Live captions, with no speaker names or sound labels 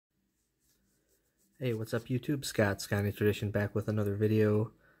Hey, what's up YouTube? Scotty Tradition back with another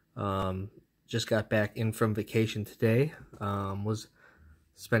video. Just got back in from vacation today. Was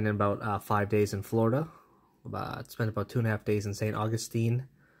spending about 5 days in Florida. Spent about 2.5 days in St. Augustine,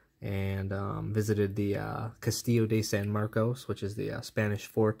 and visited the Castillo de San Marcos, which is the Spanish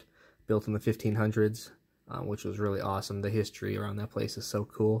fort built in the 1500s, which was really awesome. The history around that place is so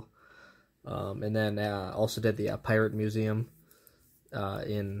cool. And then also did the Pirate Museum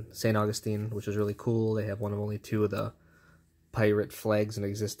in St. Augustine, which was really cool. They have one of only 2 of the pirate flags in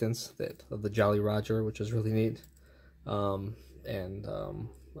existence, of the Jolly Roger, which was really neat. I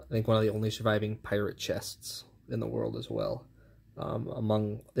think one of the only surviving pirate chests in the world as well.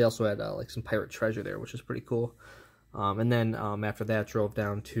 They also had like some pirate treasure there, which was pretty cool. And then after that, drove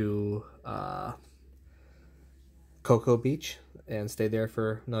down to Cocoa Beach and stayed there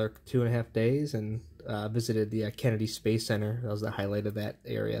for another 2.5 days, and visited the Kennedy Space Center. That was the highlight of that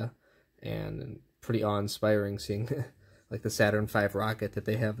area, and pretty awe-inspiring seeing like the Saturn V rocket that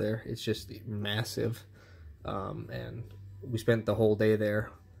they have there. It's just massive. And we spent the whole day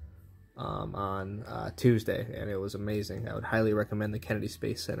there on Tuesday, and it was amazing. I would highly recommend the Kennedy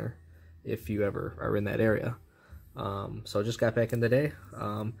Space Center if you ever are in that area. So I just got back in today,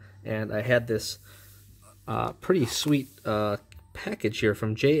 and I had this pretty sweet package here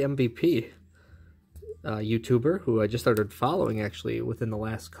from JayMVP, YouTuber who I just started following actually within the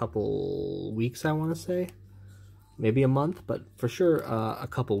last couple weeks, I want to say. Maybe a month, but for sure a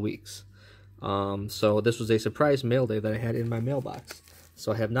couple weeks. So this was a surprise mail day that I had in my mailbox.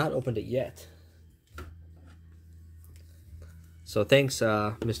 So I have not opened it yet. So thanks,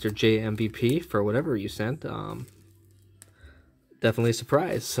 Mr. JayMVP, for whatever you sent. Definitely a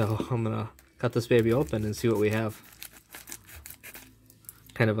surprise. So I'm going to cut this baby open and see what we have.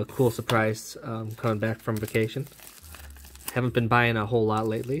 Kind of a cool surprise coming back from vacation. Haven't been buying a whole lot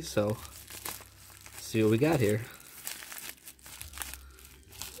lately, so see what we got here.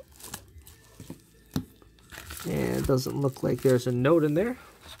 And it doesn't look like there's a note in there.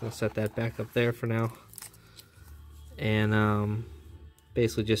 Just gonna set that back up there for now. And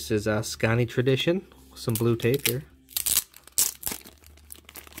basically just says Scotty Tradition, some blue tape here.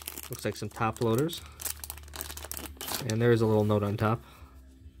 Looks like some top loaders. And there is a little note on top.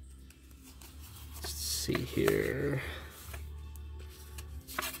 Let's see here.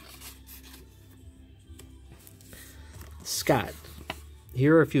 Scott,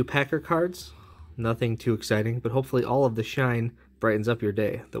 here are a few Packer cards. Nothing too exciting, but hopefully all of the shine brightens up your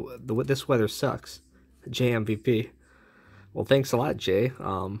day. This weather sucks. JayMVP. Well, thanks a lot, Jay.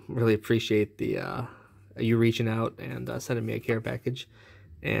 Really appreciate you reaching out and sending me a care package.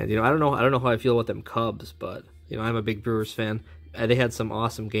 And I don't know how I feel about them Cubs, but I'm a big Brewers fan. They had some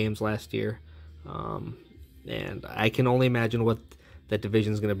awesome games last year, and I can only imagine what that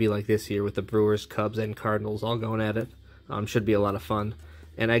division is going to be like this year with the Brewers, Cubs, and Cardinals all going at it. Should be a lot of fun.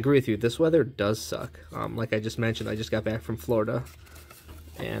 And I agree with you, this weather does suck. Like I just mentioned, I just got back from Florida,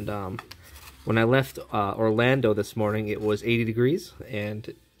 and when I left Orlando this morning, it was 80 degrees,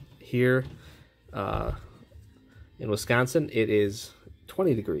 and here in Wisconsin, it is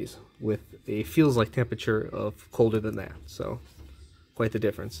 20 degrees with a feels-like temperature of colder than that. So quite the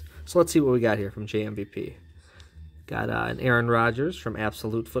difference. So let's see what we got here from JayMVP. Got an Aaron Rodgers from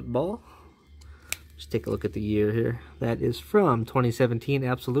Absolute Football. Just take a look at the year here. That is from 2017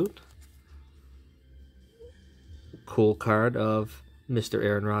 Absolute. Cool card of Mr.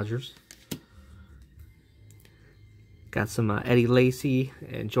 Aaron Rodgers. Got some Eddie Lacy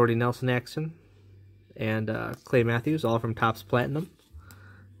and Jordy Nelson action. And Clay Matthews, all from Topps Platinum.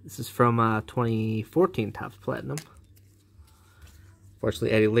 This is from 2014 Topps Platinum.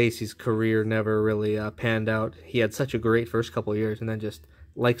 Fortunately, Eddie Lacy's career never really panned out. He had such a great first couple years, and then just,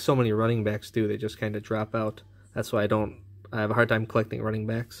 like so many running backs do, they just kind of drop out. That's why I have a hard time collecting running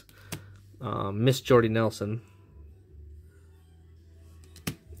backs. Miss Jordy Nelson.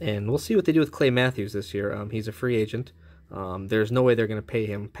 And we'll see what they do with Clay Matthews this year. He's a free agent. There's no way they're going to pay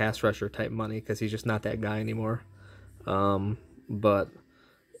him pass rusher type money because he's just not that guy anymore. But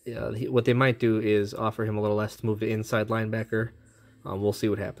what they might do is offer him a little less to move to inside linebacker. We'll see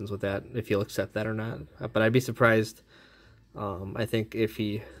what happens with that, if he'll accept that or not. But I'd be surprised. I think if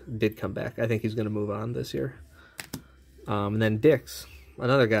he did come back, I think he's going to move on this year. And then Dix,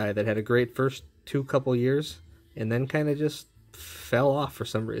 another guy that had a great first couple years, and then kind of just fell off for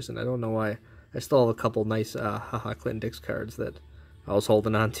some reason. I don't know why. I still have a couple nice Clinton Dix cards that I was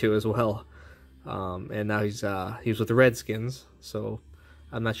holding on to as well. And now he's with the Redskins, so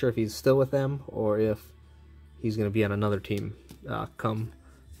I'm not sure if he's still with them or if he's going to be on another team come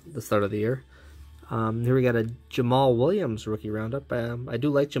the start of the year. Here we got a Jamal Williams rookie roundup. I do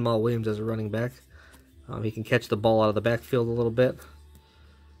like Jamal Williams as a running back. He can catch the ball out of the backfield a little bit.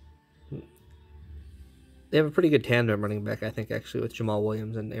 They have a pretty good tandem running back, I think, actually, with Jamal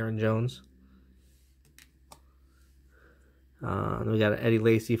Williams and Aaron Jones. Then we got an Eddie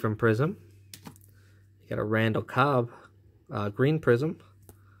Lacy from Prism. You got a Randall Cobb green Prism.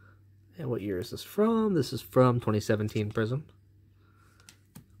 And what year is this from? This is from 2017 Prism.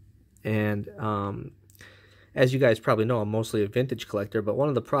 And as you guys probably know, I'm mostly a vintage collector, but one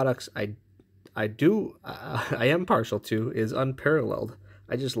of the products I am partial to is Unparalleled.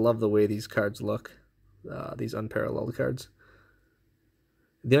 I just love the way these cards look, these Unparalleled cards.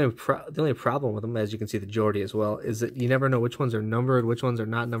 The only problem with them, as you can see the Jordy as well, is that you never know which ones are numbered, which ones are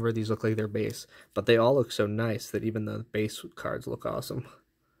not numbered. These look like they're base, but they all look so nice that even the base cards look awesome.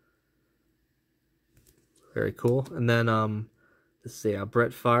 Very cool. And then this is a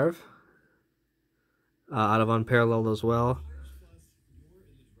Brett Favre out of Unparalleled as well.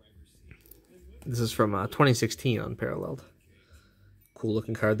 This is from 2016 Unparalleled. Cool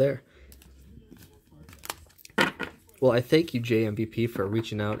looking card there. Well, I thank you, JayMVP, for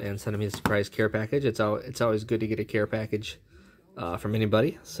reaching out and sending me a surprise care package. It's always good to get a care package from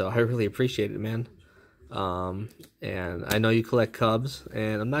anybody, so I really appreciate it, man. And I know you collect Cubs,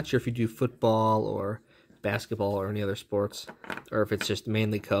 and I'm not sure if you do football or basketball or any other sports, or if it's just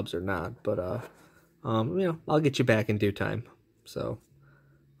mainly Cubs or not. But you know, I'll get you back in due time. So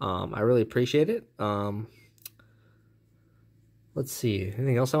I really appreciate it. Let's see,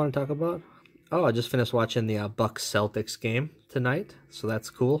 anything else I want to talk about? Oh, I just finished watching the Bucks Celtics game tonight, so that's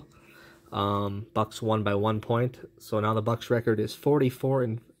cool. Bucks won by 1 point, so now the Bucks record is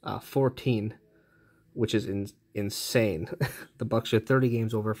 44-14, which is insane. The Bucks are 30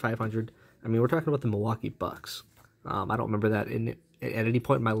 games over 500. I mean, we're talking about the Milwaukee Bucks. I don't remember that at any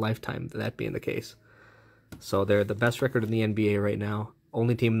point in my lifetime that being the case. So they're the best record in the NBA right now.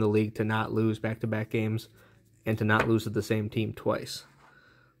 Only team in the league to not lose back-to-back games and to not lose to the same team twice.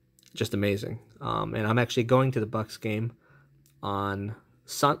 Just amazing. And I'm actually going to the Bucks game on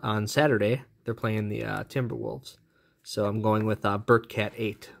Saturday. They're playing the Timberwolves. So I'm going with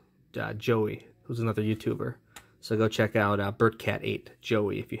BertCat8, Joey, who's another YouTuber. So go check out BertCat8,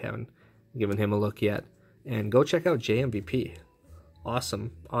 Joey, if you haven't given him a look yet. And go check out JayMVP.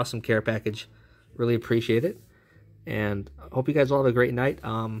 Awesome care package. Really appreciate it. And I hope you guys all have a great night.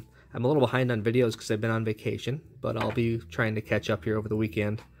 I'm a little behind on videos because I've been on vacation, but I'll be trying to catch up here over the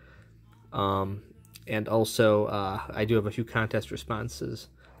weekend. And also, I do have a few contest responses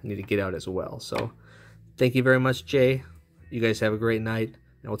I need to get out as well. So, thank you very much, Jay. You guys have a great night,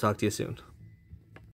 and we'll talk to you soon.